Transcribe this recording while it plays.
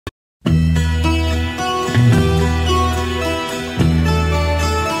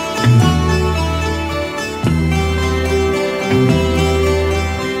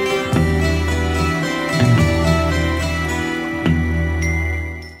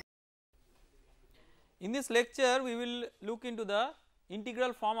In this lecture we will look into the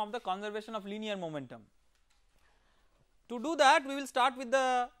integral form of the conservation of linear momentum. To do that we will start with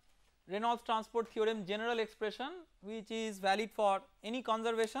the Reynolds transport theorem general expression which is valid for any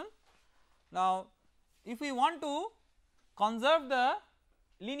conservation. Now if we want to conserve the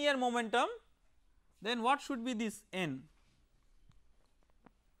linear momentum, then what should be this n?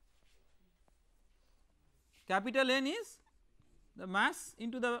 Capital N is the mass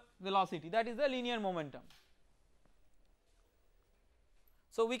into the velocity, that is the linear momentum.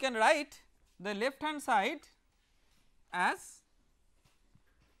 So we can write the left hand side as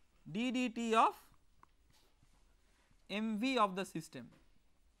d dt of mv of the system,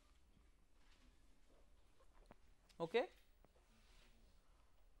 okay.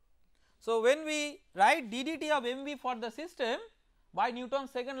 So when we write d dt of mv for the system, by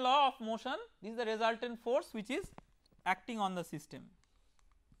Newton's second law of motion, this is the resultant force which is acting on the system.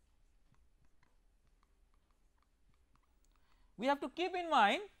 We have to keep in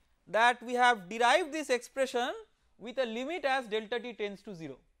mind that we have derived this expression with a limit as delta t tends to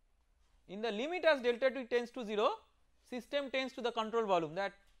 0. In the limit as delta t tends to 0, system tends to the control volume,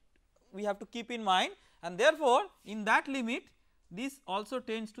 that we have to keep in mind, and therefore in that limit this also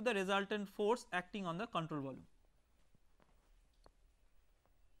tends to the resultant force acting on the control volume.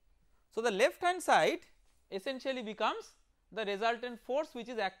 So the left hand side essentially becomes the resultant force which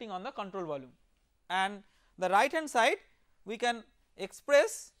is acting on the control volume, and the right hand side we can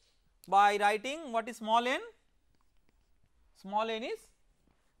express by writing what is small n. Small n is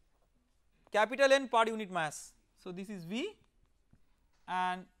capital N per unit mass. So this is V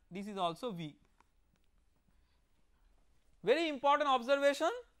and this is also V. Very important observation,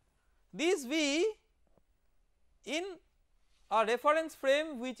 this V in a reference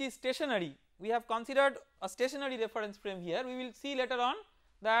frame which is stationary, we have considered a stationary reference frame here. We will see later on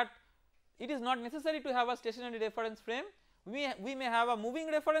that it is not necessary to have a stationary reference frame, we may have a moving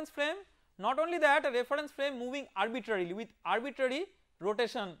reference frame, not only that, a reference frame moving arbitrarily with arbitrary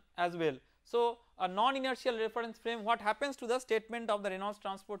rotation as well. So a non-inertial reference frame, what happens to the statement of the Reynolds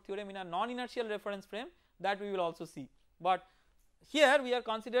transport theorem in a non-inertial reference frame, that we will also see, but here we are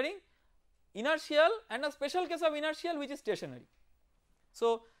considering inertial and a special case of inertial which is stationary.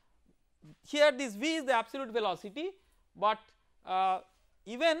 So here this V is the absolute velocity, but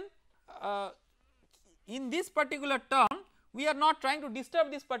even in this particular term we are not trying to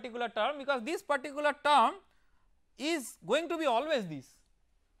disturb this particular term, because this particular term is going to be always this,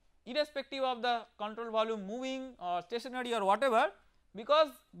 irrespective of the control volume moving or stationary or whatever, because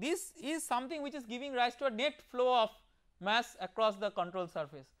this is something which is giving rise to a net flow of mass across the control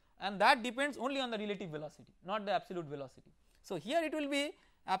surface, and that depends only on the relative velocity, not the absolute velocity. So here it will be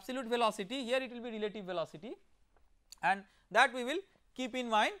absolute velocity, here it will be relative velocity, and that we will keep in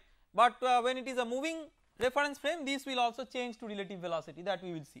mind, but when it is a moving reference frame this will also change to relative velocity, that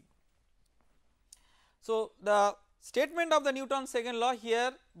we will see. So the statement of the Newton's second law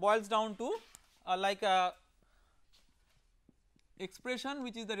here boils down to like a expression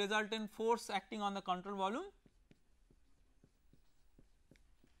which is the resultant force acting on the control volume.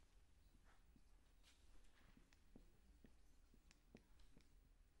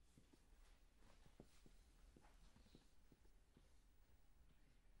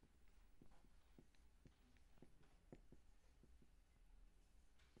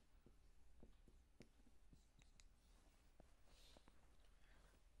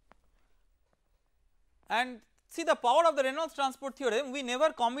 And see the power of the Reynolds transport theorem, we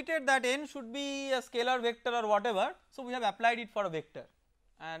never committed that n should be a scalar vector or whatever, so we have applied it for a vector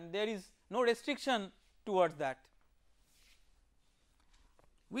and there is no restriction towards that.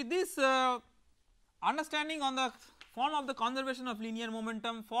 With this understanding on the form of the conservation of linear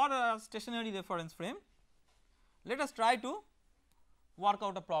momentum for a stationary reference frame, let us try to work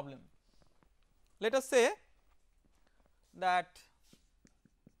out a problem. Let us say that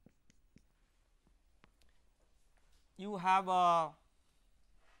you have a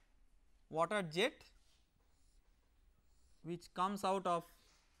water jet which comes out of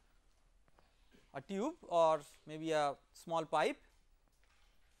a tube or maybe a small pipe,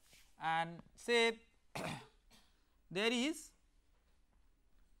 and say there is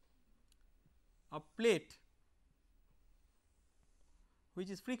a plate which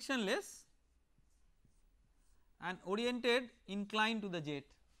is frictionless and oriented inclined to the jet.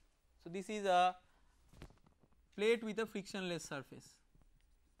 So this is a plate with a frictionless surface.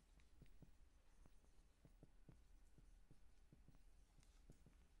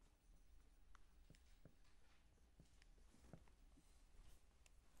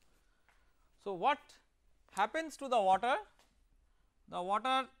 So what happens to the water? The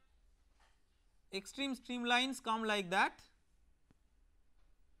water extreme streamlines come like that,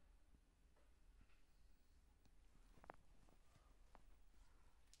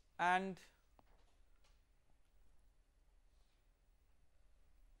 and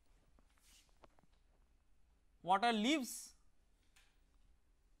water leaves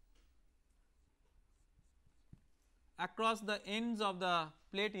across the ends of the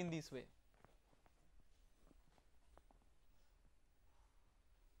plate in this way.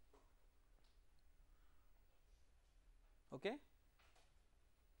 Okay.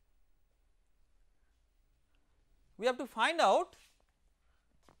 We have to find out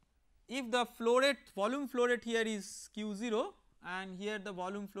if the flow rate, volume flow rate here is Q0 and here the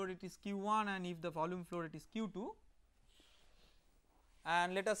volume flow rate is Q1, and if the volume flow rate is Q2,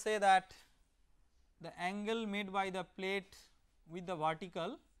 and let us say that the angle made by the plate with the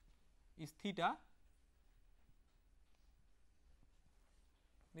vertical is theta,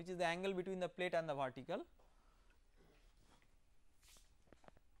 which is the angle between the plate and the vertical.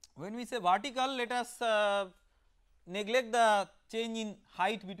 When we say vertical, let us neglect the change in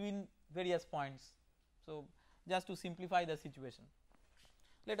height between various points. So, just to simplify the situation,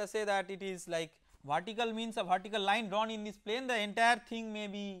 let us say that it is like vertical means a vertical line drawn in this plane, the entire thing may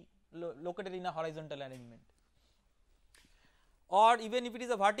be located in a horizontal arrangement, or even if it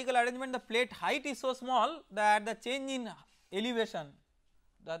is a vertical arrangement, the plate height is so small that the change in elevation,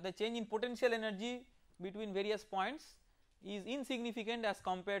 that the change in potential energy between various points is insignificant as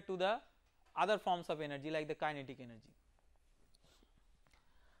compared to the other forms of energy like the kinetic energy.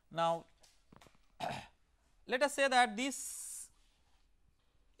 Now, let us say that this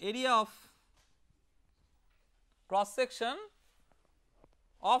area of cross section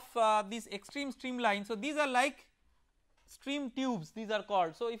of this extreme streamline. So, these are like stream tubes, these are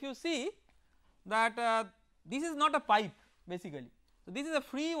called. So, if you see that this is not a pipe basically. So, this is a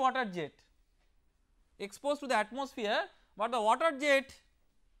free water jet exposed to the atmosphere, but the water jet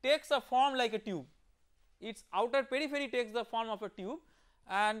takes a form like a tube, its outer periphery takes the form of a tube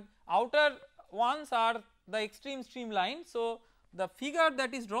and outer ones are the extreme streamline. So, the figure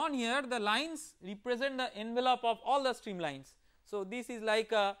that is drawn here, the lines represent the envelope of all the streamlines. So, this is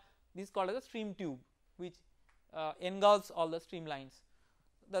like a, this is called as a stream tube which engulfs all the streamlines.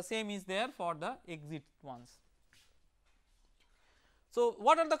 The same is there for the exit ones. So,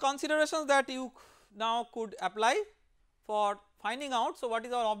 what are the considerations that you now could apply for finding out? So, what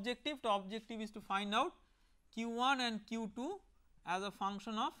is our objective? The objective is to find out Q1 and Q2 as a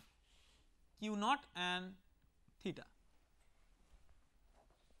function of Q0 and theta.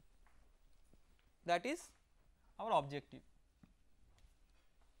 That is our objective.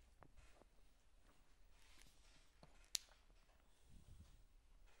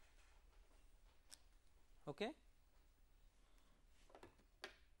 Okay.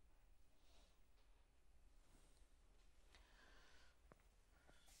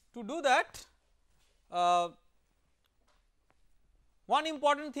 To do that, one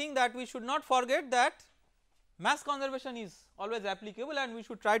important thing that we should not forget, that mass conservation is always applicable and we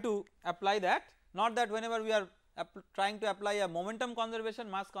should try to apply that, not that whenever we are trying to apply a momentum conservation,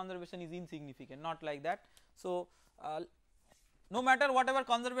 mass conservation is insignificant, not like that. So, no matter whatever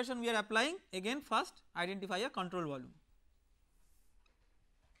conservation we are applying, again first identify a control volume.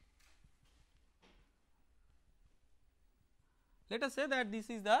 Let us say that this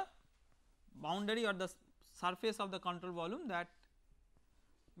is the boundary or the surface of the control volume that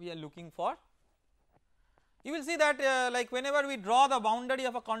we are looking for. You will see that like whenever we draw the boundary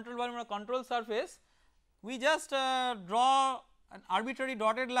of a control volume or a control surface, we just draw an arbitrary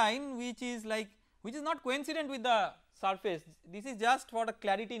dotted line which is like, which is not coincident with the surface. This is just for the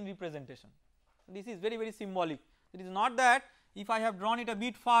clarity in representation. This is very, very symbolic. It is not that if I have drawn it a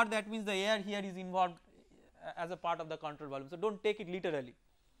bit far, that means the air here is involved as a part of the control volume. So, do not take it literally.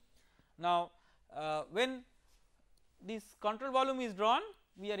 Now, when this control volume is drawn,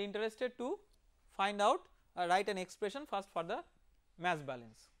 we are interested to find out, write an expression first for the mass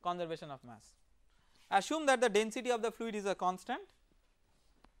balance, conservation of mass. Assume that the density of the fluid is a constant.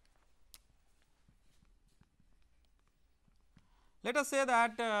 Let us say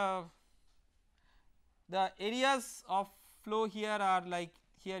that the areas of flow here are like,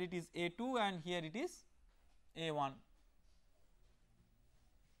 here it is A2 and here it is A1.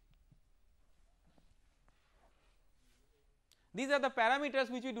 These are the parameters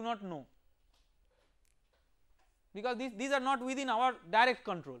which we do not know, because these are not within our direct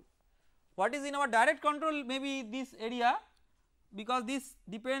control. What is in our direct control may be this area, because this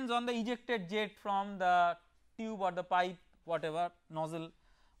depends on the ejected jet from the tube or the pipe, whatever nozzle,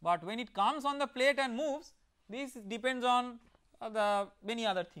 but when it comes on the plate and moves, this depends on the many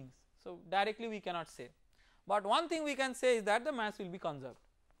other things. So directly we cannot say, but one thing we can say is that the mass will be conserved.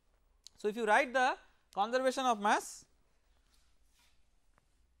 So if you write the conservation of mass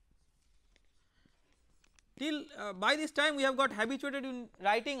till by this time we have got habituated in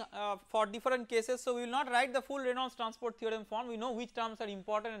writing for different cases, so we will not write the full Reynolds transport theorem form, we know which terms are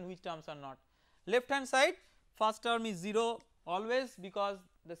important and which terms are not. Left hand side, first term is 0 always because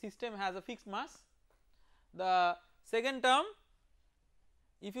the system has a fixed mass. The second term,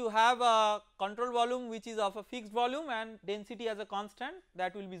 if you have a control volume which is of a fixed volume and density as a constant,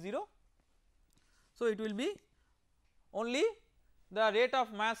 that will be 0. So it will be only the rate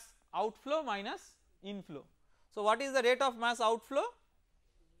of mass outflow minus inflow. So what is the rate of mass outflow?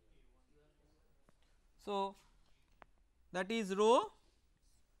 So that is rho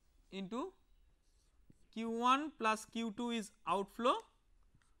into Q1 plus Q2 is outflow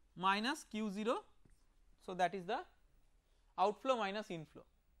minus Q0, so that is the outflow minus inflow.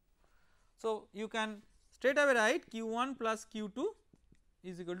 So you can straight away write Q1 plus Q2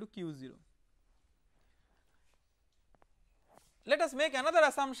 is equal to Q0. Let us make another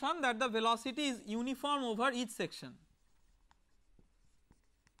assumption that the velocity is uniform over each section.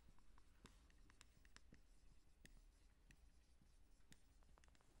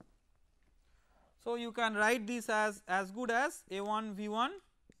 So you can write this as good as A1 V1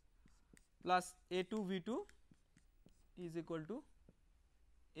 plus A2 V2 is equal to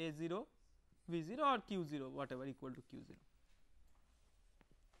A0 V0 or Q0, whatever, equal to Q0.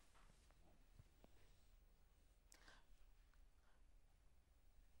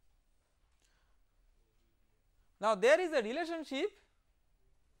 Now there is a relationship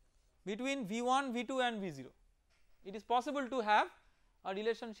between V1, V2 and V0. It is possible to have a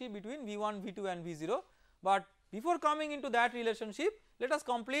relationship between V1, V2 and V0, but before coming into that relationship, let us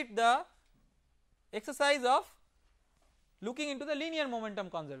complete the exercise of looking into the linear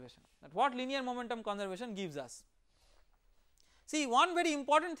momentum conservation, that what linear momentum conservation gives us. See, one very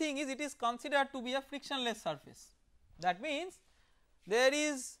important thing is it is considered to be a frictionless surface. That means there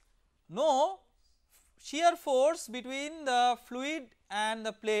is no shear force between the fluid and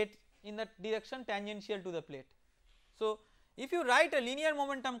the plate in the direction tangential to the plate. So if you write a linear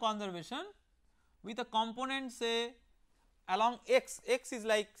momentum conservation with a component say along x, x is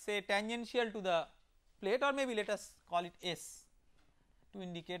like say tangential to the plate, or maybe let us call it S to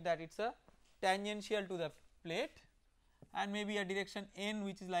indicate that it is a tangential to the plate, and maybe a direction n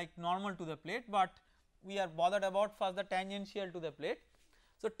which is like normal to the plate, but we are bothered about first the tangential to the plate.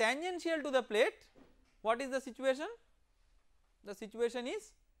 So tangential to the plate, what is the situation? The situation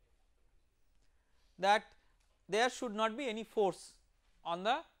is that there should not be any force on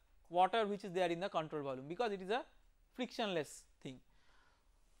the water which is there in the control volume, because it is a frictionless thing.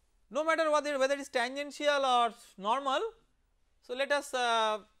 No matter whether it is tangential or normal. So let us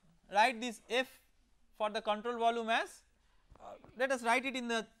write this F for the control volume as let us write it in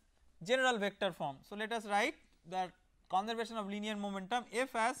the general vector form. So let us write the conservation of linear momentum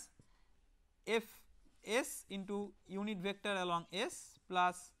F as Fs into unit vector along S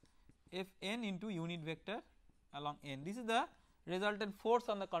plus Fn into unit vector along n. This is the resultant force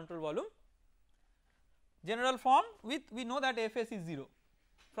on the control volume. General form with we know that Fs is 0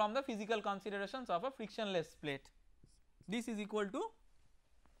 from the physical considerations of a frictionless plate. This is equal to,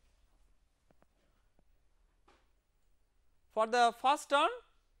 for the first term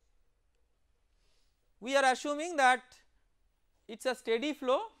we are assuming that it is a steady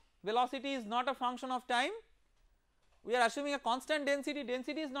flow, velocity is not a function of time, we are assuming a constant density,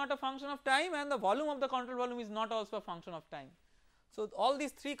 density is not a function of time, and the volume of the control volume is not also a function of time. So all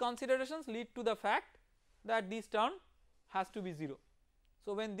these three considerations lead to the fact that this term has to be 0.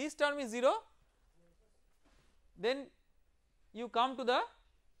 So when this term is 0, then you come to the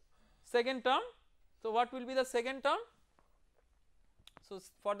second term. So what will be the second term? So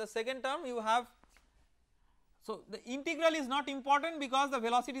for the second term you have, so the integral is not important because the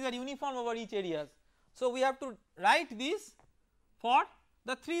velocities are uniform over each areas. So we have to write this for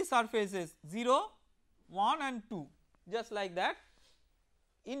the three surfaces 0, 1 and 2, just like that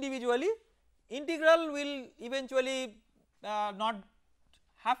individually. Integral will eventually not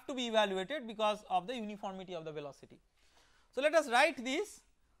have to be evaluated because of the uniformity of the velocity. So let us write this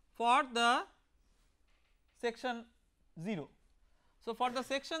for the section 0. So for the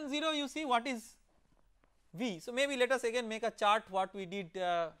section 0 you see what is V. So maybe let us again make a chart what we did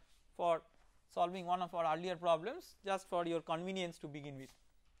for solving one of our earlier problems, just for your convenience to begin with.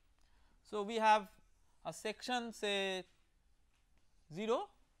 So we have a section say 0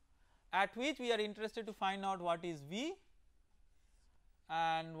 at which we are interested to find out what is V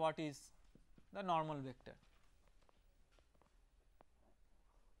and what is the normal vector.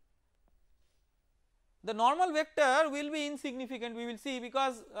 the normal vector will be insignificant, we will see,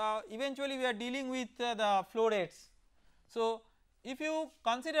 because eventually we are dealing with the flow rates. So if you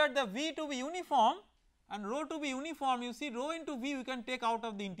consider the V to be uniform and rho to be uniform, you see rho into V we can take out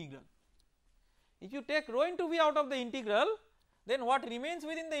of the integral. If you take rho into V out of the integral, then what remains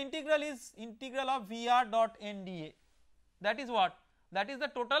within the integral is integral of Vr dot n dA. That is what? That is the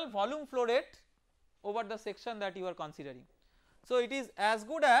total volume flow rate over the section that you are considering. So it is as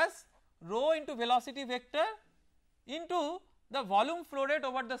good as rho into velocity vector into the volume flow rate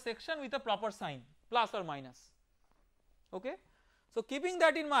over the section with a proper sign, plus or minus. Okay. So keeping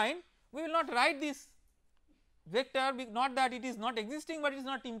that in mind, we will not write this vector, not that it is not existing, but it is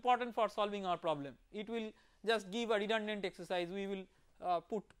not important for solving our problem. It will just give a redundant exercise, we will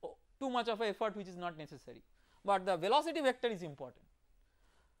put too much of effort which is not necessary, but the velocity vector is important.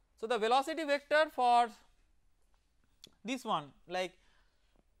 So the velocity vector for this one, like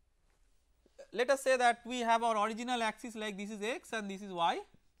let us say that we have our original axis, like this is x and this is y,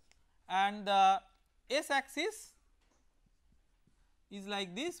 and the s axis is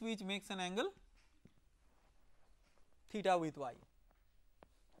like this, which makes an angle theta with y.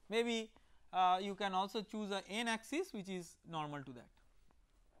 Maybe you can also choose a n axis which is normal to that.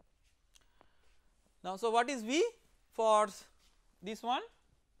 Now so what is V for this one?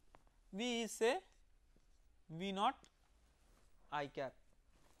 V is say V naught I cap.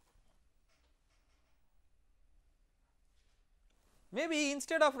 Maybe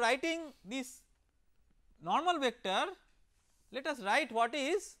instead of writing this normal vector, let us write what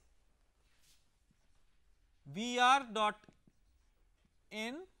is Vr dot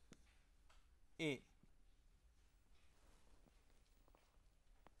n A,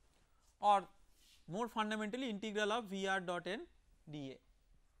 or more fundamentally integral of Vr dot n dA.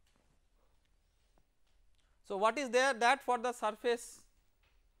 So what is there that for the surface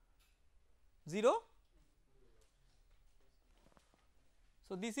 0?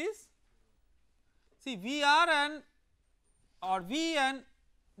 So this is, see Vr and or V and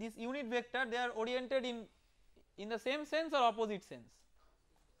this unit vector, they are oriented in the same sense or opposite sense.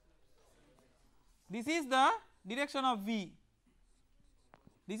 This is the direction of V,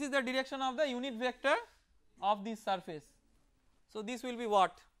 this is the direction of the unit vector of this surface. So this will be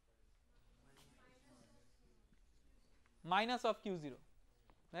what? Minus of q0,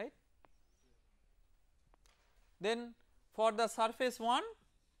 right. Then for the surface 1,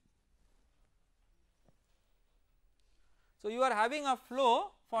 so you are having a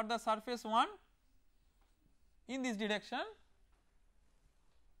flow for the surface 1 in this direction,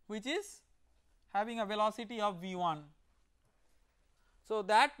 which is having a velocity of v1. So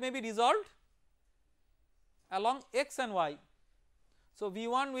that may be resolved along x and y. So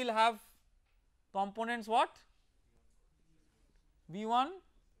v1 will have components what? v1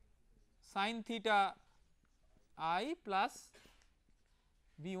 sin theta I plus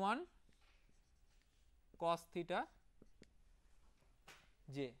v1 cos theta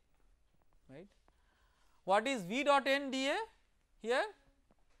j, right. What is v dot n dA here?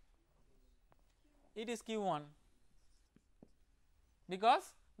 It is q1,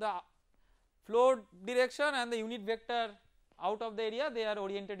 because the flow direction and the unit vector out of the area, they are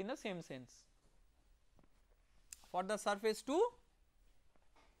oriented in the same sense. For the surface 2,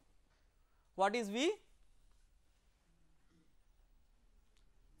 what is V?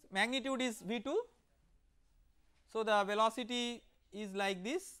 Magnitude is v2, so the velocity is like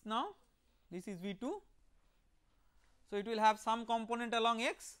this. Now this is v2, so it will have some component along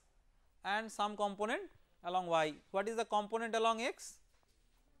x and some component along y. What is the component along x?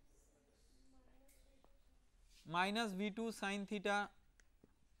 Minus v2 sin theta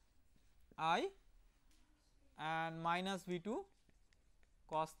I and minus v2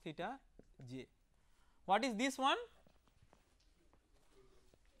 cos theta j. What is this one?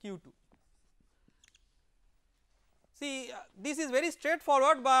 q2. See, this is very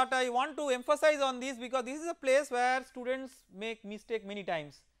straightforward, but I want to emphasize on this because this is a place where students make mistake many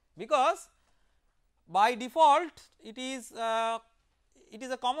times, because by default it is a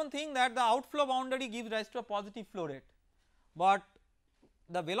common thing that the outflow boundary gives rise to a positive flow rate, but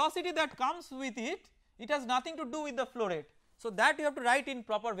the velocity that comes with it, it has nothing to do with the flow rate. So that you have to write in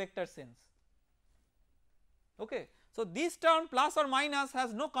proper vector sense. Okay. So this term plus or minus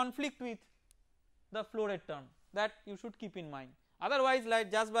has no conflict with the flow rate term, that you should keep in mind. Otherwise,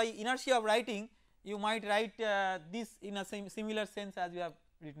 like just by inertia of writing, you might write this in a similar sense as you have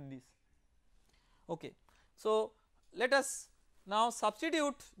written this. Okay. So let us now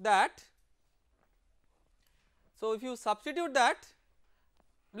substitute that. So if you substitute that,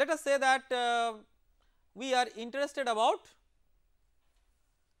 let us say that we are interested about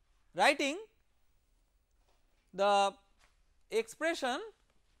writing the expression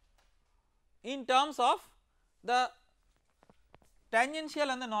in terms of the tangential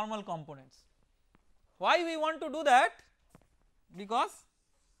and the normal components. Why we want to do that? Because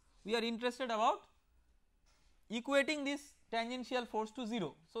we are interested about equating this tangential force to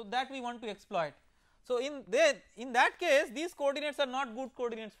 0, so that we want to exploit. So in that case these coordinates are not good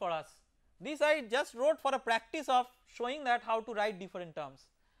coordinates for us. This I just wrote for a practice of showing that how to write different terms,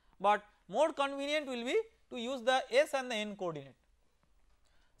 but more convenient will be to use the s and the n coordinate.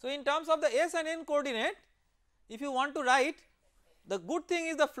 So in terms of the s and n coordinate, if you want to write, the good thing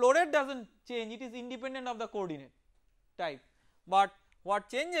is the flow rate does not change, it is independent of the coordinate type, but what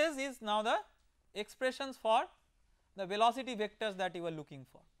changes is now the expressions for the velocity vectors that you were looking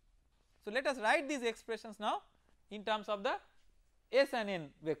for. So let us write these expressions now in terms of the s and n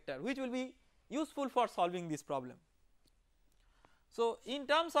vector, which will be useful for solving this problem. So in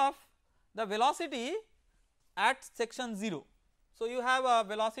terms of the velocity at section 0, so you have a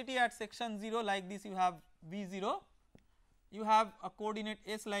velocity at section 0 like this, you have v0, you have a coordinate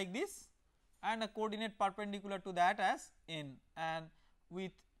s like this and a coordinate perpendicular to that as n, and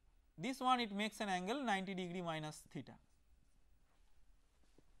with this one it makes an angle 90 degree minus theta.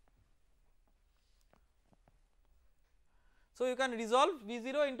 So you can resolve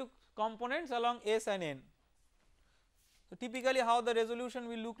v0 into components along s and n. So typically how the resolution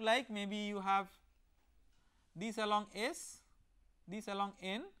will look like, maybe you have this along s, this along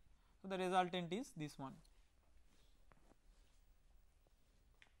n, so the resultant is this one.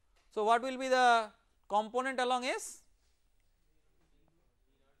 So what will be the component along s?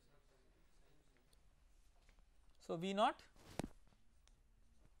 So v naught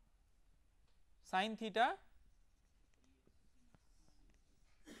sin theta,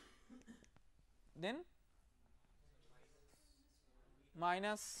 then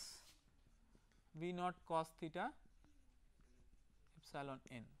minus v naught cos theta epsilon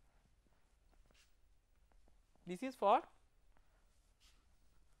n. This is for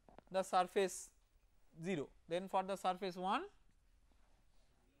the surface 0, then for the surface 1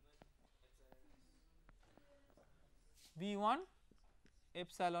 v1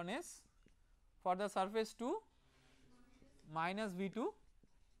 epsilon s, for the surface 2 minus v2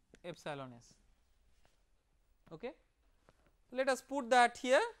 epsilon s. Okay. Let us put that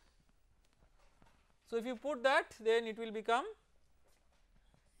here. So if you put that, then it will become,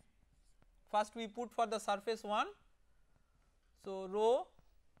 first we put for the surface 1, so rho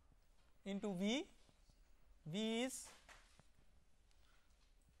into v, v is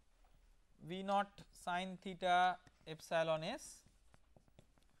v naught sin theta epsilon s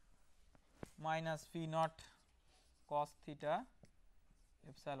minus v naught cos theta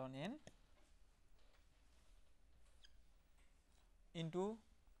epsilon n into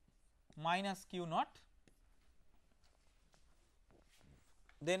minus q naught,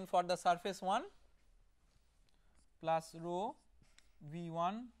 then for the surface 1 plus rho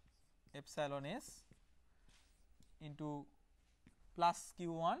v1 epsilon s into plus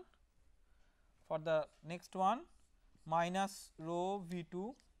q1, for the next one minus rho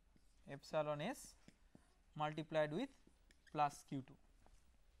v2 epsilon s multiplied with plus q2.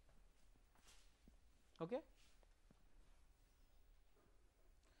 Okay.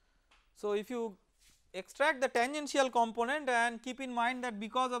 So if you extract the tangential component and keep in mind that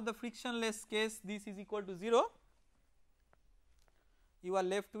because of the frictionless case this is equal to 0, you are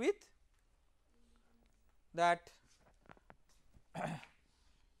left with that.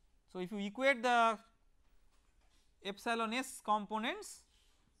 So if you equate the epsilon s components,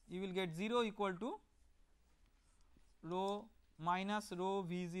 you will get 0 equal to rho minus rho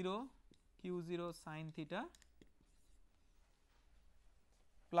v0 q0 sin theta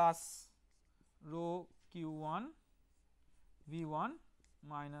plus rho q1 v1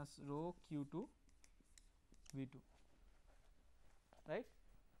 minus rho q2 v2, right.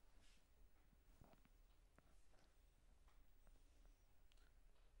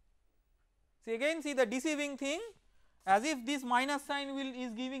 See again, see the deceiving thing, as if this minus sign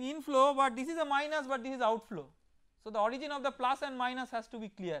is giving inflow, but this is a minus, but this is outflow. So the origin of the plus and minus has to be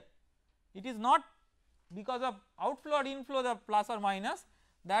clear. It is not because of outflow or inflow the plus or minus,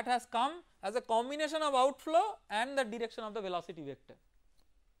 that has come as a combination of outflow and the direction of the velocity vector.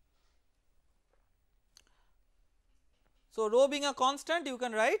 So rho being a constant, you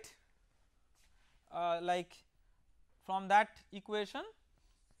can write like from that equation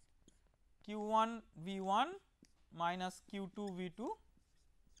q1 v1 minus q2 v2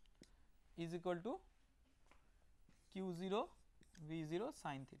 is equal to q0 v0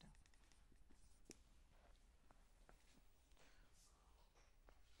 sin theta.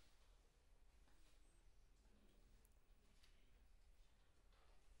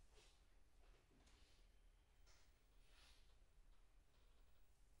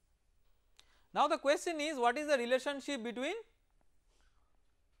 Now the question is, what is the relationship between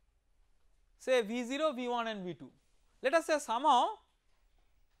say V0, V1 and V2. Let us say somehow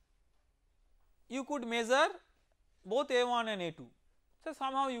you could measure both A1 and A2, so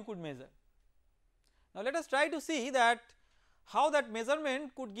somehow you could measure. Now let us try to see that how that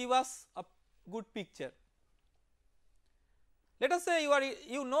measurement could give us a good picture. Let us say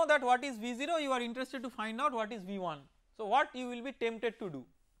you know that what is V0, you are interested to find out what is V1. So what you will be tempted to do?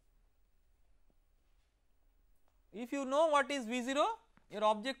 If you know what is V0, your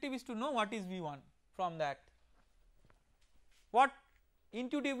objective is to know what is V1 from that. What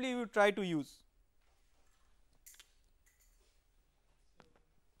intuitively you try to use?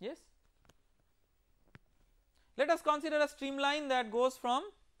 Yes? Let us consider a streamline that goes from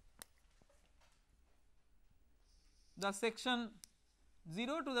the section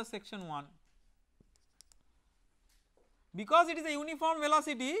 0 to the section 1. Because it is a uniform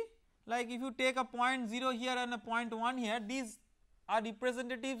velocity, like if you take a point 0 here and a point 1 here, these are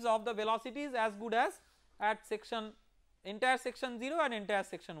representatives of the velocities as good as at section entire section 0 and entire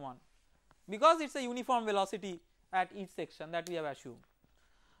section 1, because it is a uniform velocity at each section that we have assumed.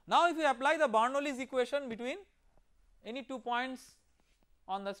 Now if you apply the Bernoulli's equation between any 2 points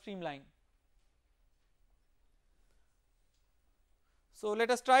on the streamline, so let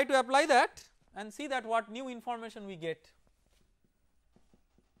us try to apply that and see that what new information we get.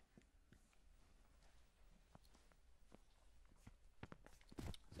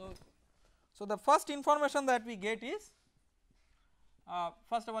 So the first information that we get is,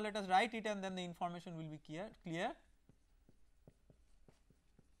 first of all let us write it and then the information will be clear.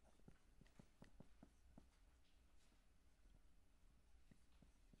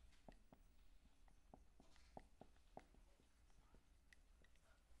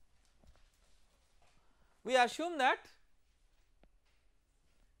 We assume that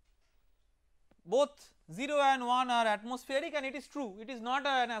both 0 and 1 are atmospheric, and it is true, it is not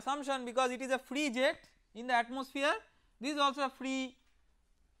an assumption because it is a free jet in the atmosphere. This is also a free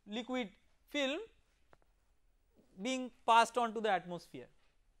liquid film being passed on to the atmosphere.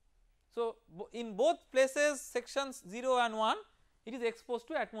 So in both places sections 0 and 1 it is exposed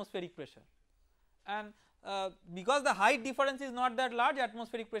to atmospheric pressure, and because the height difference is not that large,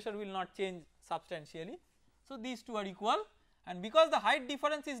 atmospheric pressure will not change substantially. So these two are equal, and because the height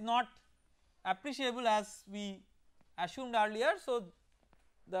difference is not appreciable as we assumed earlier, so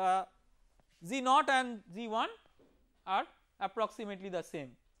the Z0 and Z1 are approximately the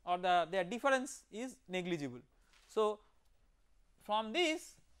same, or their difference is negligible. So from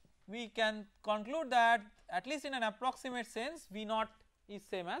this we can conclude that at least in an approximate sense V0 is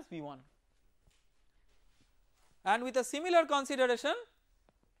same as V1, and with a similar consideration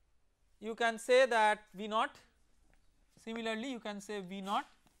you can say that V0, similarly you can say V0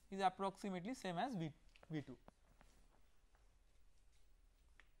 is approximately same as V2.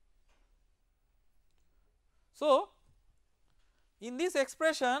 So in this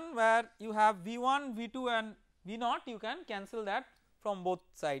expression where you have V1, V2 and V0, you can cancel that from both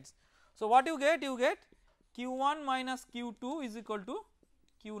sides. So what you get Q1 minus Q2 is equal to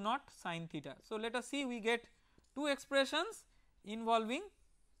Q0 sin theta. So let us see, we get two expressions involving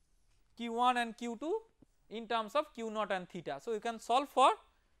Q1 and Q2 in terms of Q0 and theta. So you can solve for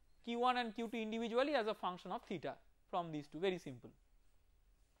Q1 and Q2 individually as a function of theta from these two, very simple.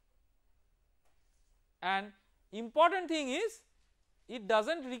 And important thing is it does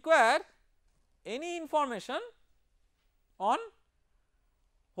not require any information on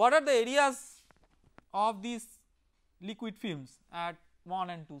what are the areas of these liquid films at 1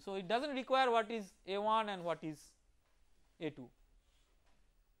 and 2. So it does not require what is A1 and what is A2.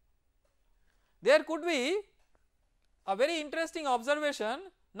 There could be a very interesting observation.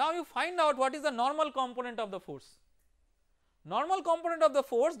 Now you find out what is the normal component of the force. Normal component of the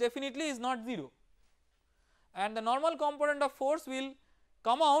force definitely is not 0, and the normal component of force will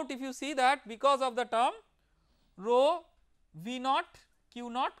come out if you see that because of the term rho V0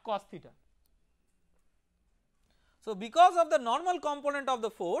 Q0 cos theta. So because of the normal component of the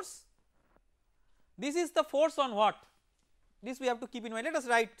force, this is the force on what? This we have to keep in mind, let us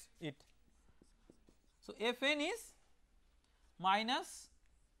write it. So Fn is minus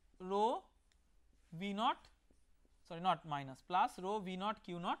rho V0, sorry not minus, plus rho V0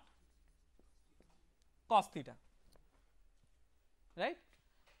 Q0 cos theta, right.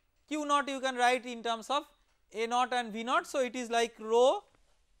 Q0 you can write in terms of A0 and V0, so it is like rho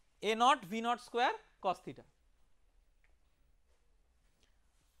A0 V0 square cos theta.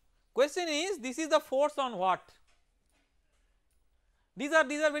 Question is, this is the force on what? These are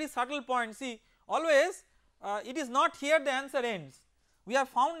very subtle points. See, always it is not here the answer ends. we have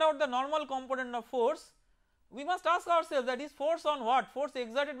found out the normal component of force, we must ask ourselves that is force on what, force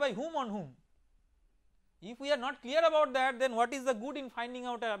exerted by whom on whom. If we are not clear about that, then what is the good in finding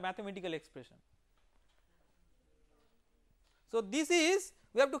out a mathematical expression. So this is,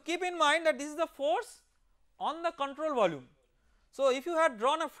 we have to keep in mind that this is the force on the control volume. So if you had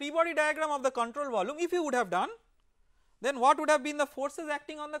drawn a free body diagram of the control volume, if you would have done, then what would have been the forces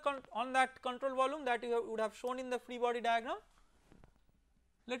acting on the on that control volume that you would have shown in the free body diagram.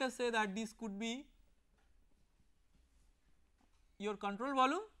 Let us say that this could be your control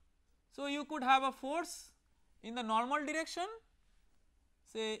volume. So you could have a force in the normal direction,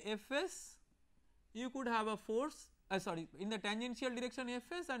 say Fs, you could have a force in the tangential direction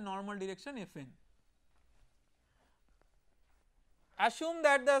Fs and normal direction Fn. Assume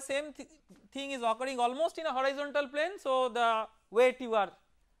that the same thing is occurring almost in a horizontal plane, so the weight you are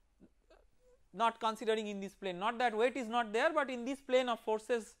not considering in this plane, not that weight is not there, but in this plane of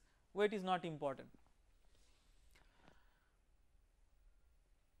forces weight is not important.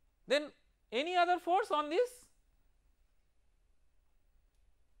 Then any other force on this?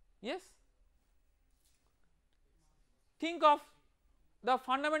 Yes, think of the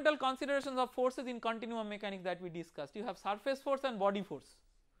fundamental considerations of forces in continuum mechanics that we discussed. You have surface force and body force.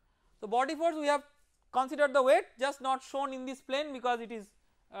 So body force we have considered the weight, just not shown in this plane because it is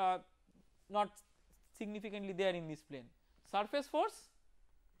not significantly there in this plane. Surface force,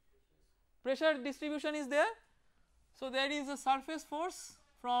 pressure distribution is there. So there is a surface force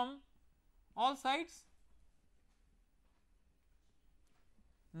from all sides,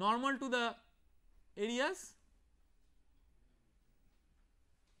 normal to the areas,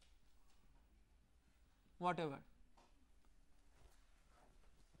 whatever.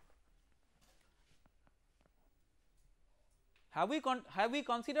 Have we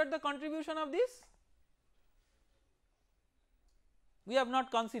considered the contribution of this? We have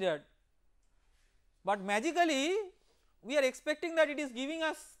not considered, but magically we are expecting that it is giving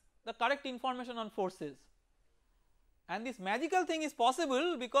us the correct information on forces, and this magical thing is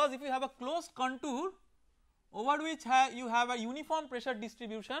possible because if you have a closed contour over which you have a uniform pressure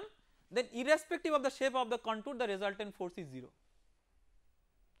distribution, then irrespective of the shape of the contour the resultant force is 0,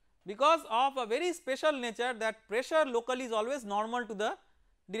 because of a very special nature that pressure locally is always normal to the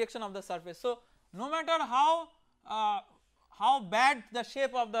direction of the surface. So no matter how bad the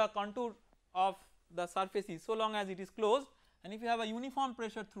shape of the contour of the surface is, so long as it is closed, and if you have a uniform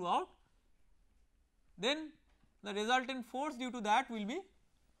pressure throughout, then the resultant force due to that will be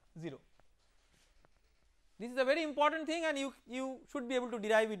 0. This is a very important thing, and you should be able to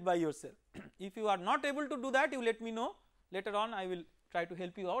derive it by yourself. If you are not able to do that, you let me know later on, I will try to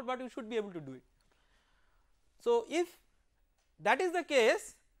help you out, but you should be able to do it. So if that is the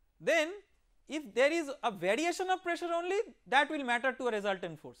case, then if there is a variation of pressure only, that will matter to a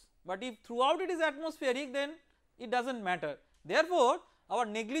resultant force, but if throughout it is atmospheric, then it does not matter. Therefore our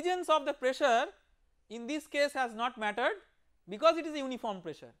negligence of the pressure in this case has not mattered because it is a uniform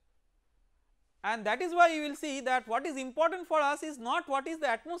pressure, and that is why you will see that what is important for us is not what is the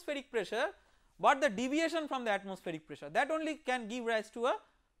atmospheric pressure, but the deviation from the atmospheric pressure, that only can give rise to a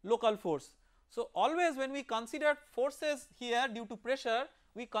local force. So always when we consider forces here due to pressure,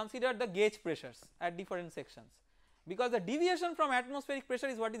 we consider the gauge pressures at different sections, because the deviation from atmospheric pressure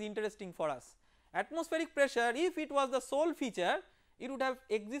is what is interesting for us. Atmospheric pressure, if it was the sole feature, it would have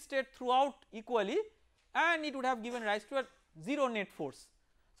existed throughout equally and it would have given rise to a 0 net force.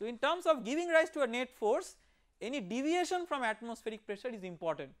 So in terms of giving rise to a net force, any deviation from atmospheric pressure is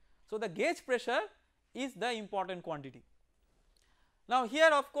important. So the gauge pressure is the important quantity. Now here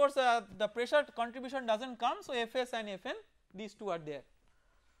of course the pressure contribution does not come, so Fs and Fn, these two are there.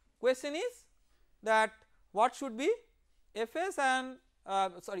 Question is that what should be Fs and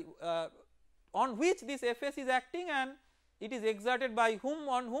on which this Fs is acting, and it is exerted by whom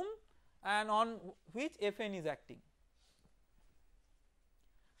on whom, and on which Fn is acting.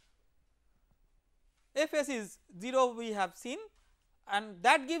 Fs is 0 we have seen, and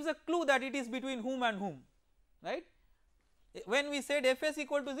that gives a clue that it is between whom and whom, right. When we said Fs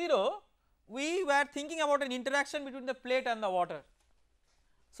equal to 0, we were thinking about an interaction between the plate and the water.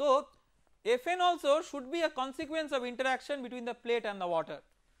 So Fn also should be a consequence of interaction between the plate and the water.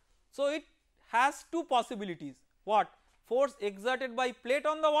 So it has two possibilities, what, force exerted by plate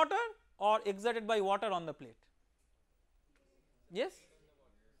on the water or exerted by water on the plate. Yes,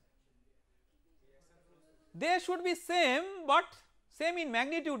 they should be same, but same in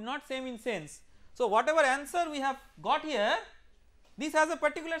magnitude, not same in sense. So whatever answer we have got here, this has a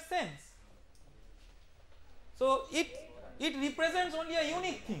particular sense. So it represents only a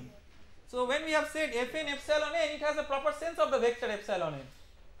unique thing. So when we have said Fn epsilon n, it has a proper sense of the vector epsilon n.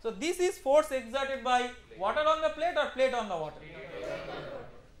 So this is force exerted by water on the plate or plate on the water?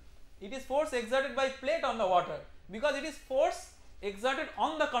 It is force exerted by plate on the water, because it is force exerted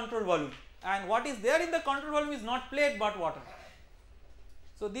on the control volume, and what is there in the control volume is not plate but water.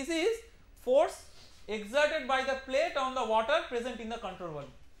 So this is force exerted by the plate on the water present in the control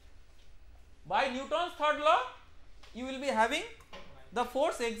volume. By Newton's third law, you will be having the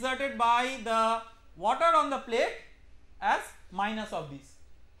force exerted by the water on the plate as minus of this.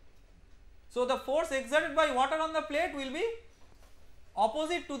 So the force exerted by water on the plate will be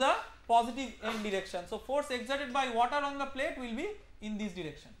opposite to the positive n direction. So force exerted by water on the plate will be in this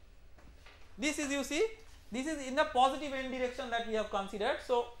direction. This is, you see, this is in the positive n direction that we have considered.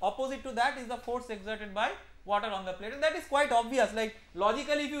 So opposite to that is the force exerted by water on the plate, and that is quite obvious. Like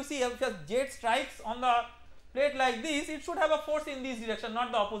logically, if you see, if a jet strikes on the plate like this, it should have a force in this direction,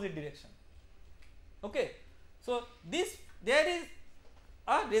 not the opposite direction. Okay. So this, there is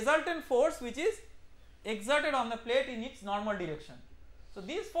a resultant force which is exerted on the plate in its normal direction. So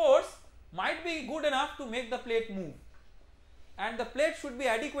this force might be good enough to make the plate move, and the plate should be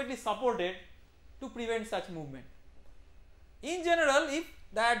adequately supported to prevent such movement. In general, if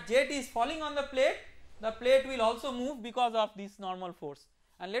that jet is falling on the plate will also move because of this normal force,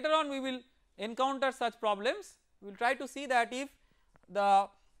 and later on we will encounter such problems. We will try to see that if the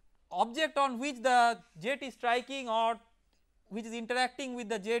object on which the jet is striking or which is interacting with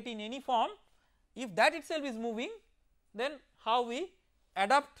the jet in any form, if that itself is moving, then how we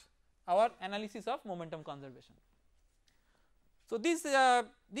adapt our analysis of momentum conservation. So this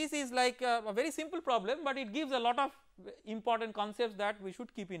is like a very simple problem, but it gives a lot of important concepts that we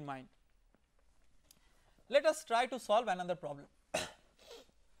should keep in mind. Let us try to solve another problem.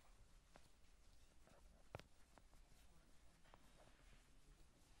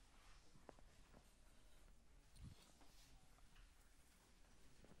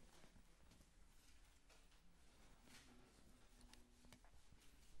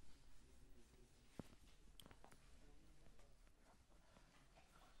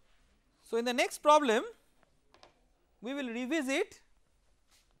 So in the next problem, we will revisit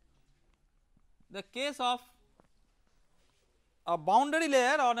the case of a boundary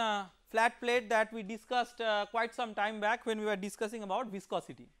layer on a flat plate that we discussed quite some time back when we were discussing about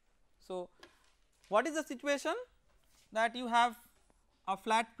viscosity. So what is the situation? That you have a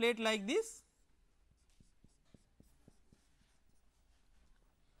flat plate like this,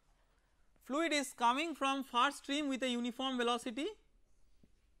 fluid is coming from far stream with a uniform velocity,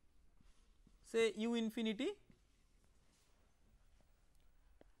 say u infinity.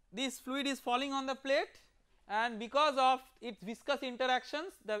 This fluid is falling on the plate, and because of its viscous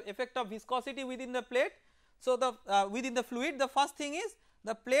interactions, the effect of viscosity within the plate, so the within the fluid, the first thing is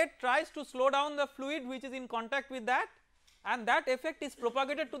the plate tries to slow down the fluid which is in contact with that, and that effect is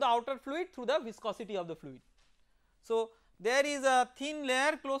propagated to the outer fluid through the viscosity of the fluid. So there is a thin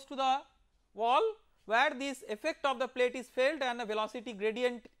layer close to the wall where this effect of the plate is felt and a velocity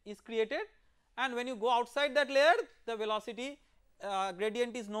gradient is created, and when you go outside that layer, the velocity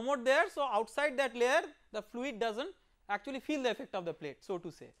gradient is no more there. So outside that layer the fluid does not actually feel the effect of the plate, so to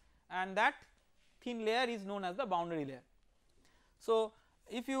say, and that thin layer is known as the boundary layer. So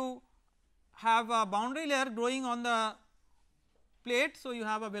if you have a boundary layer growing on the plate, so you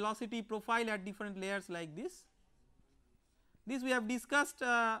have a velocity profile at different layers like this. This we have discussed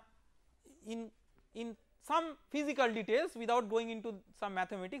in some physical details without going into some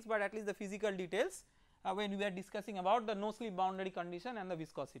mathematics, but at least the physical details when we are discussing about the no slip boundary condition and the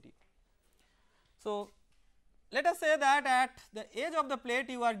viscosity. So let us say that at the edge of the plate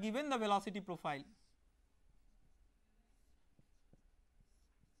you are given the velocity profile.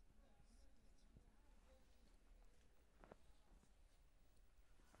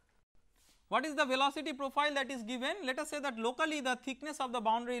 What is the velocity profile that is given? Let us say that locally the thickness of the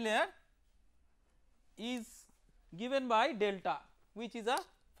boundary layer is given by delta, which is a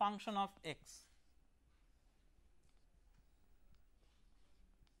function of x.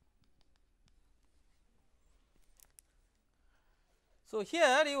 So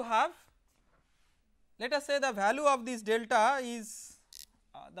here you have, let us say the value of this delta is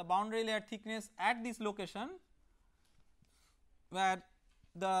the boundary layer thickness at this location where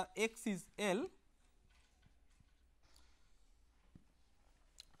the x is L.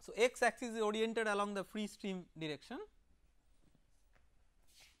 So x axis is oriented along the free stream direction.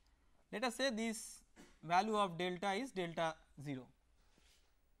 Let us say this value of delta is delta 0,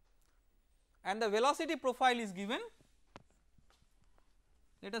 and the velocity profile is given.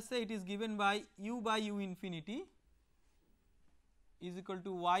 Let us say it is given by u infinity is equal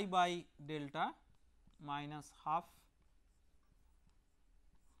to y by delta minus half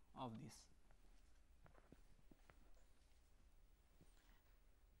of this.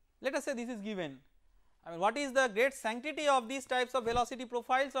 Let us say this is given. I mean, what is the great sanctity of these types of velocity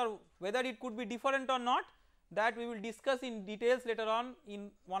profiles, or whether it could be different or not, that we will discuss in details later on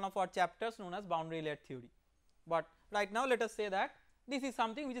in one of our chapters known as boundary layer theory. But right now let us say that this is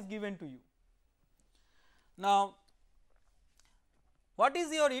something which is given to you. Now what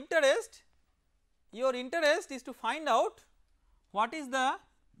is your interest? Your interest is to find out what is the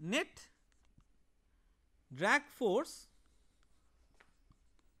net drag force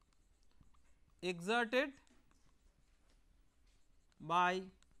exerted by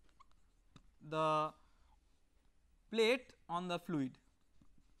the plate on the fluid.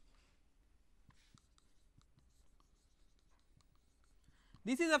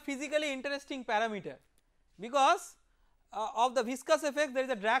 This is a physically interesting parameter because of the viscous effect. There is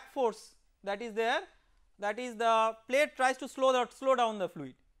a drag force that is there, that is the plate tries to slow down the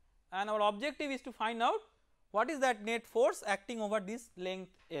fluid, and our objective is to find out what is that net force acting over this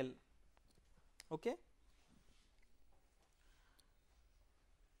length L. Okay.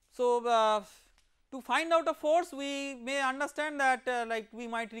 So to find out a force, we may understand that like we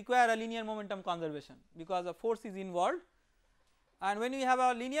might require a linear momentum conservation because a force is involved, and when we have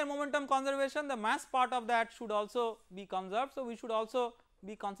a linear momentum conservation, the mass part of that should also be conserved. So we should also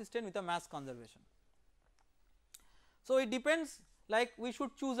be consistent with a mass conservation. So it depends, like we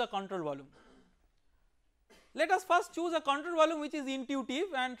should choose a control volume. Let us first choose a control volume which is intuitive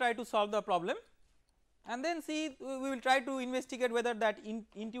and try to solve the problem, and then see, we will try to investigate whether that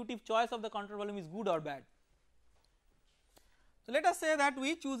intuitive choice of the control volume is good or bad. So let us say that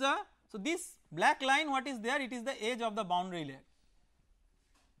we choose a, so this black line, what is there? It is the edge of the boundary layer.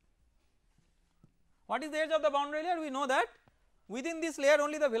 What is the edge of the boundary layer? We know that within this layer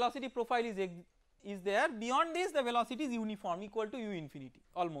only the velocity profile is there. Beyond this the velocity is uniform, equal to u infinity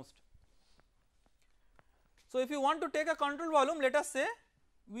almost. So if you want to take a control volume, let us say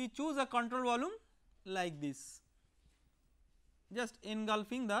we choose a control volume like this, just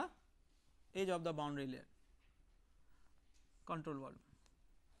engulfing the edge of the boundary layer, control volume.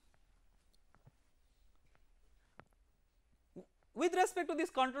 With respect to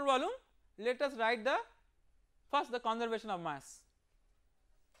this control volume, let us write the first the conservation of mass.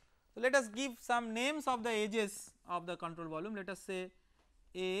 So let us give some names of the edges of the control volume. Let us say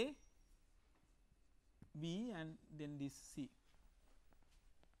A, B, and then this C.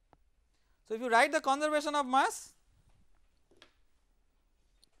 So if you write the conservation of mass,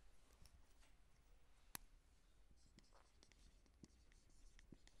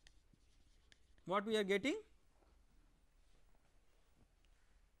 what we are getting?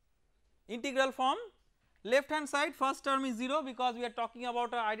 Integral form, left hand side first term is 0 because we are talking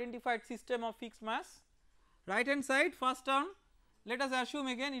about an identified system of fixed mass. Right hand side first term, let us assume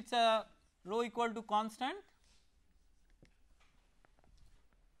again it is a rho equal to constant,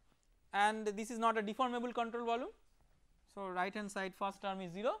 and this is not a deformable control volume. So right hand side first term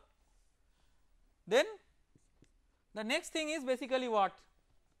is 0. Then the next thing is basically what?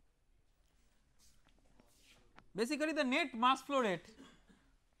 Basically the net mass flow rate.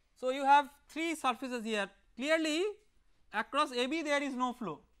 So you have 3 surfaces here, clearly across AB there is no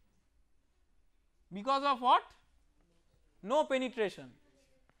flow because of what? No penetration.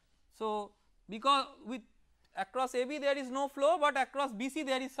 So because with across AB there is no flow, but across BC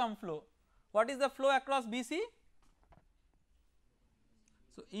there is some flow. What is the flow across BC?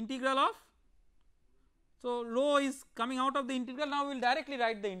 So integral of, so rho is coming out of the integral. Now we will directly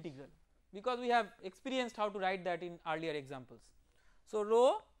write the integral because we have experienced how to write that in earlier examples. So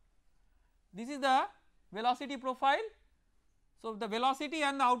rho, this is the velocity profile. So the velocity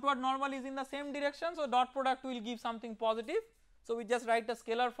and the outward normal is in the same direction, so dot product will give something positive. So we just write a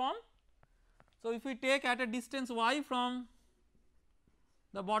scalar form. So if we take at a distance y from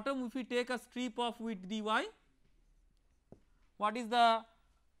the bottom, if we take a strip of width dy, what is the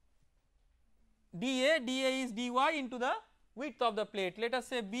dA? dA is dy into the width of the plate. Let us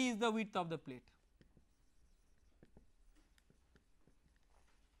say b is the width of the plate.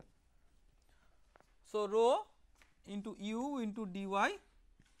 So rho into u into dy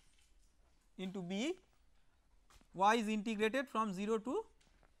into b, y is integrated from 0 to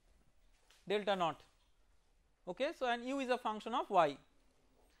delta naught. Okay, so and u is a function of y,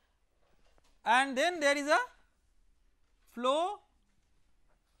 and then there is a flow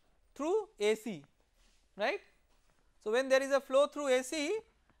through AC, right. So when there is a flow through AC,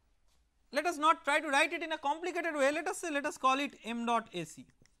 let us not try to write it in a complicated way, let us say, let us call it m dot AC.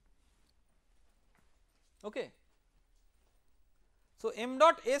 Okay. So m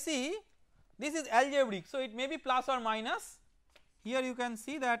dot AC, this is algebraic, so it may be plus or minus. Here you can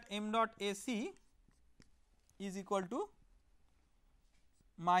see that m dot AC is equal to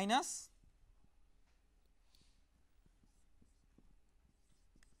minus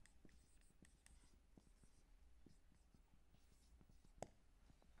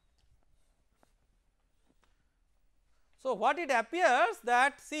so what it appears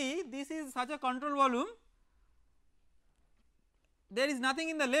that, see, this is such a control volume, there is nothing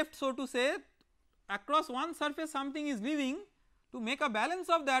in the left, so to say, across one surface something is leaving. To make a balance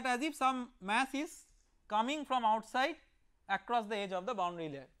of that, as if some mass is coming from outside across the edge of the boundary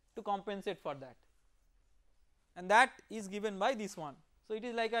layer to compensate for that, and that is given by this one. So it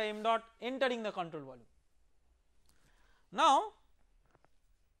is like a m dot entering the control volume. Now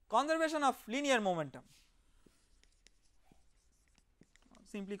conservation of linear momentum,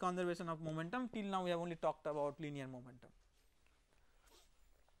 simply conservation of momentum. Till now we have only talked about linear momentum.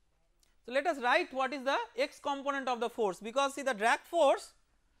 So let us write what is the x component of the force, because see the drag force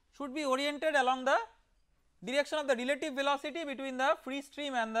should be oriented along the direction of the relative velocity between the free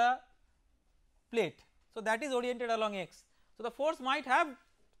stream and the plate. So that is oriented along x. So the force might have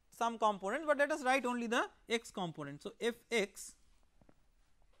some component, but let us write only the x component. So Fx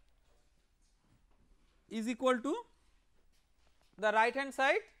is equal to the right hand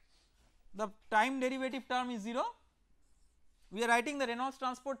side, the time derivative term is 0. We are writing the Reynolds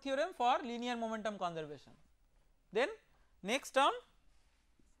transport theorem for linear momentum conservation. Then next term,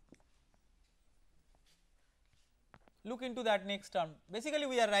 look into that next term, basically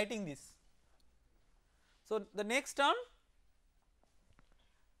we are writing this. So the next term,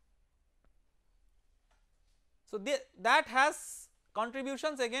 so that has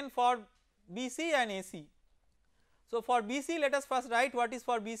contributions again for BC and AC. So for BC, let us first write what is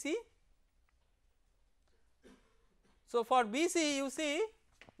for BC. So for BC, you see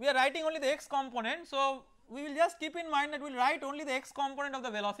we are writing only the x component, so we will just keep in mind that we will write only the x component of the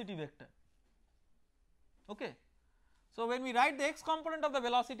velocity vector, okay. So when we write the x component of the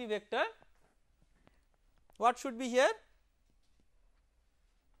velocity vector, what should be here?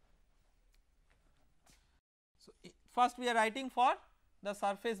 So first we are writing for the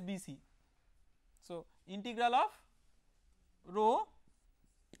surface BC, so integral of rho,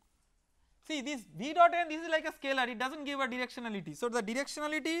 see this v dot n, this is like a scalar, it does not give a directionality. So the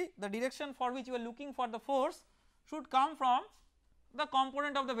directionality, the direction for which you are looking for the force should come from the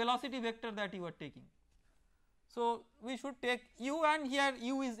component of the velocity vector that you are taking. So we should take u, and here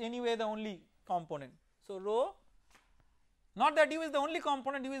u is anyway the only component. So rho, not that u is the only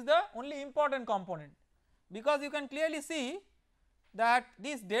component, u is the only important component, because you can clearly see that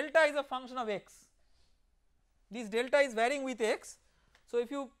this delta is a function of x, this delta is varying with x. So if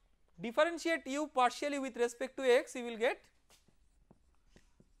you differentiate u partially with respect to x, you will get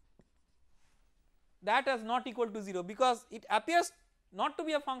that as not equal to 0, because it appears not to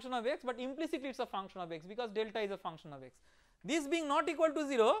be a function of x, but implicitly it is a function of x, because delta is a function of x. This being not equal to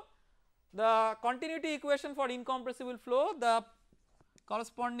 0, the continuity equation for incompressible flow, the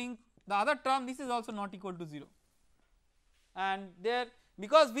corresponding, the other term, this is also not equal to 0, and there,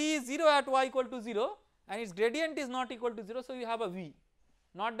 because v is 0 at y equal to 0 and its gradient is not equal to 0, so you have a v,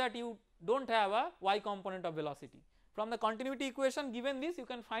 not that you do not have a y component of velocity. From the continuity equation given this, you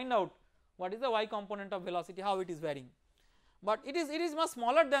can find out what is the y component of velocity, how it is varying, but it is much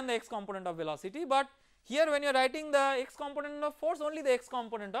smaller than the x component of velocity. But here when you are writing the x component of force, only the x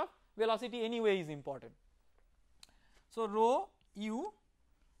component of velocity anyway is important. So rho u,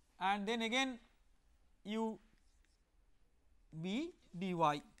 and then again u b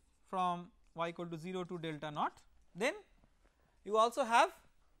dy from y equal to 0 to delta naught. Then you also have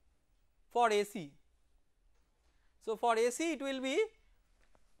for AC. So for AC it will be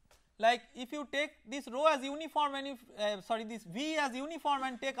like, if you take this rho as uniform and if this v as uniform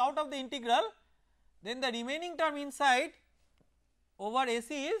and take out of the integral, then the remaining term inside over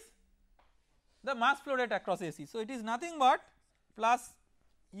AC is the mass flow rate across AC. So it is nothing but plus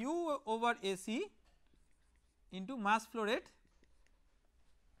u over AC into mass flow rate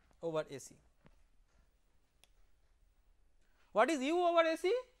over AC. What is u over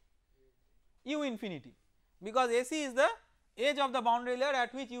AC? U infinity, because AC is the edge of the boundary layer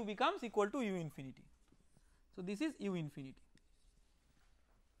at which u becomes equal to u infinity. So this is u infinity,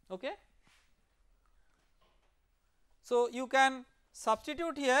 okay. So you can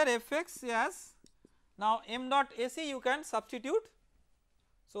substitute here Fx as, now m dot AC you can substitute,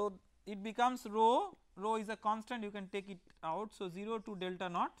 so it becomes rho is a constant, you can take it out, so 0 to delta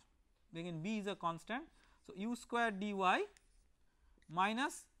naught, again b is a constant, so u square dy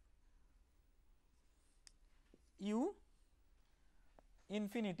minus u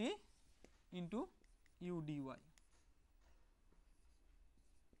infinity into u dy.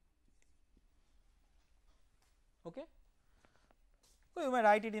 Okay. So, you may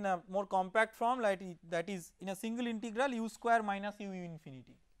write it in a more compact form, like that is in a single integral u square minus u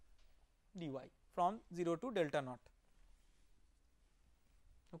infinity dy from 0 to delta naught.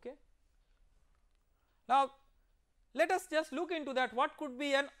 Okay. Now, let us just look into that, what could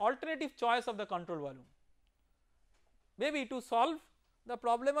be an alternative choice of the control volume, maybe to solve the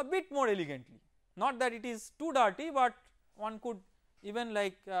problem a bit more elegantly, not that it is too dirty, but one could even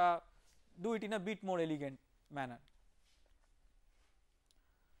like do it in a bit more elegant manner.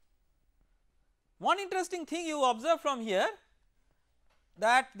 One interesting thing you observe from here,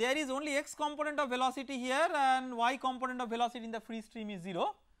 that there is only x component of velocity here and y component of velocity in the free stream is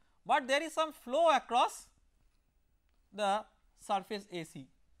 0, but there is some flow across the surface AC.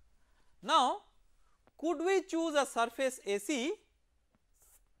 Now, could we choose a surface AC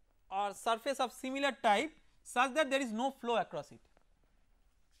or surface of similar type such that there is no flow across it?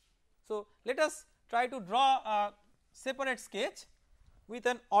 So, let us try to draw a separate sketch with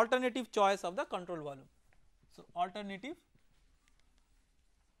an alternative choice of the control volume. So, alternative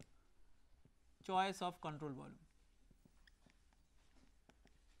choice of control volume.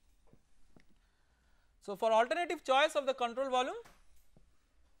 So, for alternative choice of the control volume,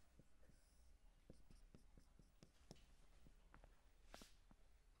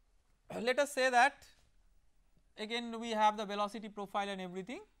 let us say that again we have the velocity profile and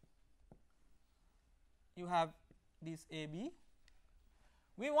everything, you have this AB,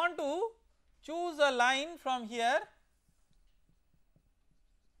 we want to choose a line from here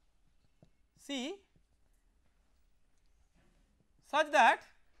C such that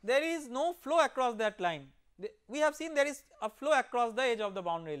there is no flow across that line. We have seen there is a flow across the edge of the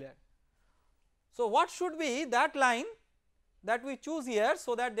boundary layer. So, what should be that line that we choose here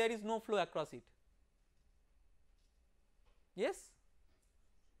so that there is no flow across it? Yes?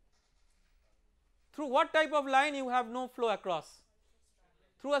 Through what type of line you have no flow across?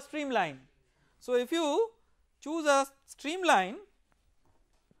 Through a streamline. So, if you choose a streamline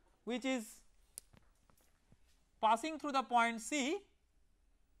which is passing through the point C,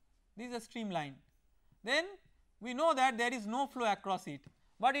 this is a streamline, then we know that there is no flow across it,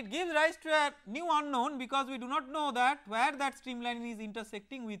 but it gives rise to a new unknown because we do not know that where that streamline is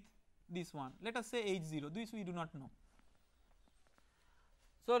intersecting with this one, let us say H0, this we do not know.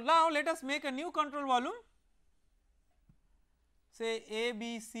 So, now let us make a new control volume, say A,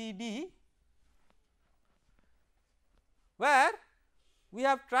 B, C, D, where we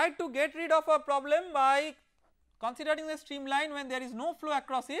have tried to get rid of a problem by considering the streamline when there is no flow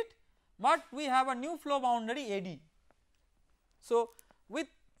across it, but we have a new flow boundary AD. So, with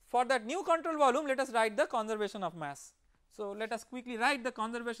for that new control volume, let us write the conservation of mass. So, let us quickly write the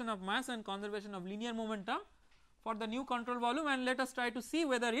conservation of mass and conservation of linear momentum for the new control volume, and let us try to see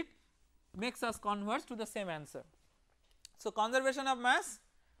whether it makes us converge to the same answer. So, conservation of mass,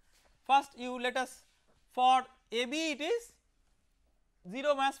 first you let us, for AB it is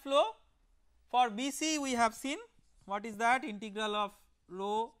 0 mass flow, for BC we have seen what is that, integral of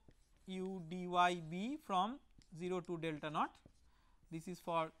rho u dy b from 0 to delta naught, this is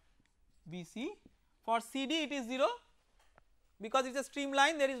for BC. For CD it is 0 because it is a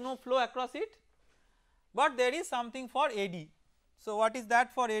streamline, there is no flow across it, but there is something for AD. So, what is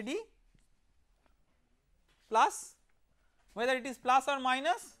that for AD? Plus, whether it is plus or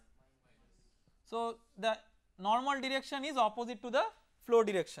minus. So, the normal direction is opposite to the flow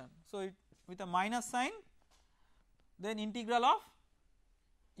direction. So, it with a minus sign, then integral of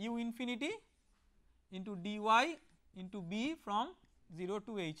u infinity into dy into b from 0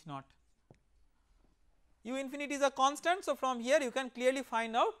 to h naught. U infinity is a constant, so from here you can clearly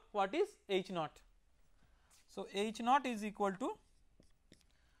find out what is h naught. So, h naught is equal to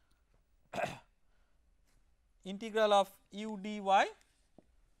integral of u dy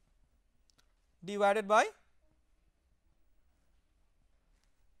divided by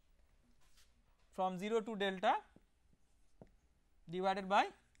from 0 to delta divided by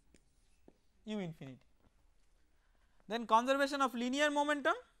u infinity. Then conservation of linear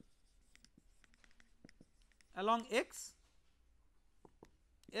momentum along x,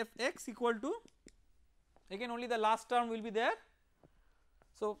 f x equal to, again only the last term will be there.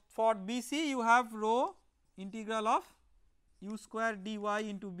 So, for BC you have rho integral of u square dy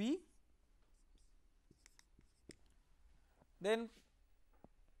into b, then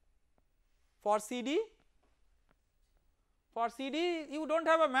for CD you do not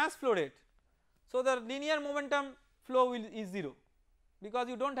have a mass flow rate. So, the linear momentum flow is 0 because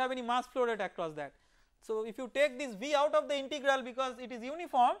you do not have any mass flow rate across that. So if you take this V out of the integral because it is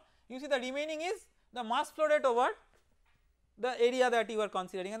uniform, you see the remaining is the mass flow rate over the area that you are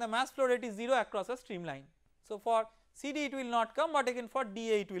considering, and the mass flow rate is 0 across a streamline. So for CD it will not come, but again for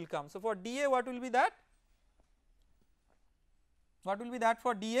dA it will come. So for dA what will be that? What will be that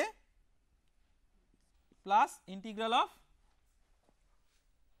for dA? Plus integral of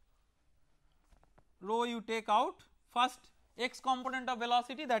rho you take out first x component of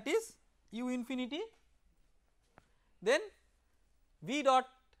velocity, that is u infinity, then v dot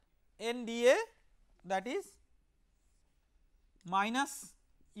n dA, that is minus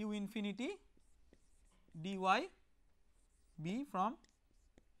u infinity dy b from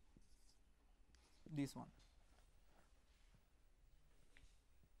this one,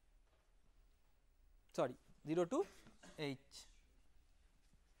 sorry 0 to h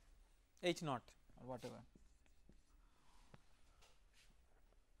naught or whatever.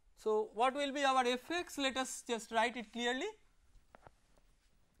 So what will be our fx? Let us just write it clearly.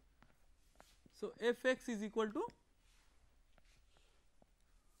 So fx is equal to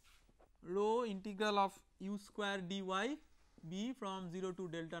rho integral of u square dy b from 0 to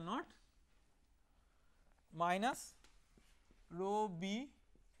delta naught minus rho b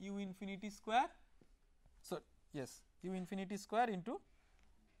u infinity square, so yes u infinity square into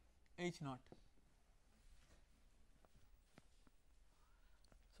h naught.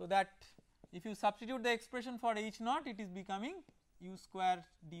 So that if you substitute the expression for h naught, it is becoming u square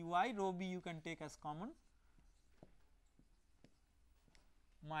dy, rho b you can take as common,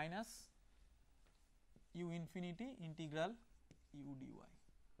 minus u infinity integral u dy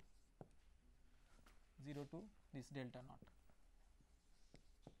 0 to this delta naught.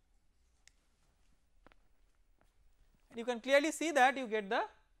 And you can clearly see that you get the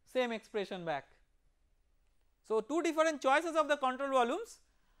same expression back. So two different choices of the control volumes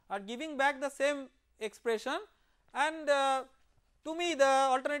are giving back the same expression, and to me the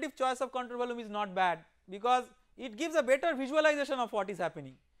alternative choice of control volume is not bad, because it gives a better visualization of what is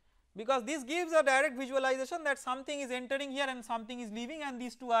happening, because this gives a direct visualization that something is entering here and something is leaving and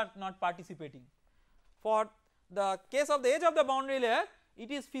these two are not participating. For the case of the edge of the boundary layer,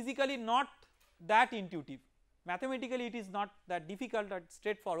 it is physically not that intuitive, mathematically it is not that difficult or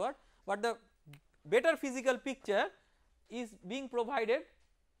straightforward, but the better physical picture is being provided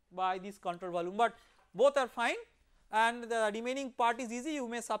by this control volume, but both are fine and the remaining part is easy. You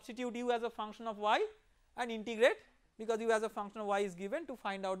may substitute u as a function of y and integrate, because u as a function of y is given, to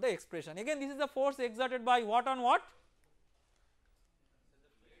find out the expression. Again this is the force exerted by what on what?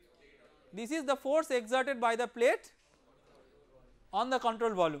 This is the force exerted by the plate on the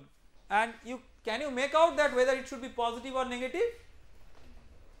control volume, and can you make out that whether it should be positive or negative?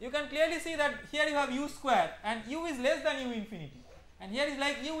 You can clearly see that here you have u square and u is less than u infinity, and here is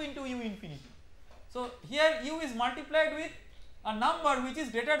like u into u infinity. So here u is multiplied with a number which is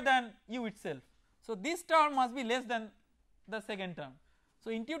greater than u itself. So this term must be less than the second term.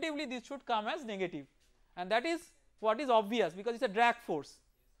 So intuitively this should come as negative, and that is what is obvious because it is a drag force.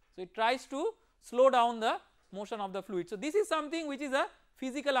 So it tries to slow down the motion of the fluid. So this is something which is a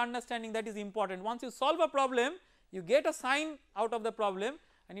physical understanding that is important. Once you solve a problem, you get a sign out of the problem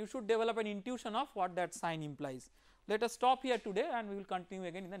and you should develop an intuition of what that sign implies. Let us stop here today and we will continue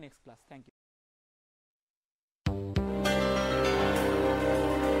again in the next class. Thank you.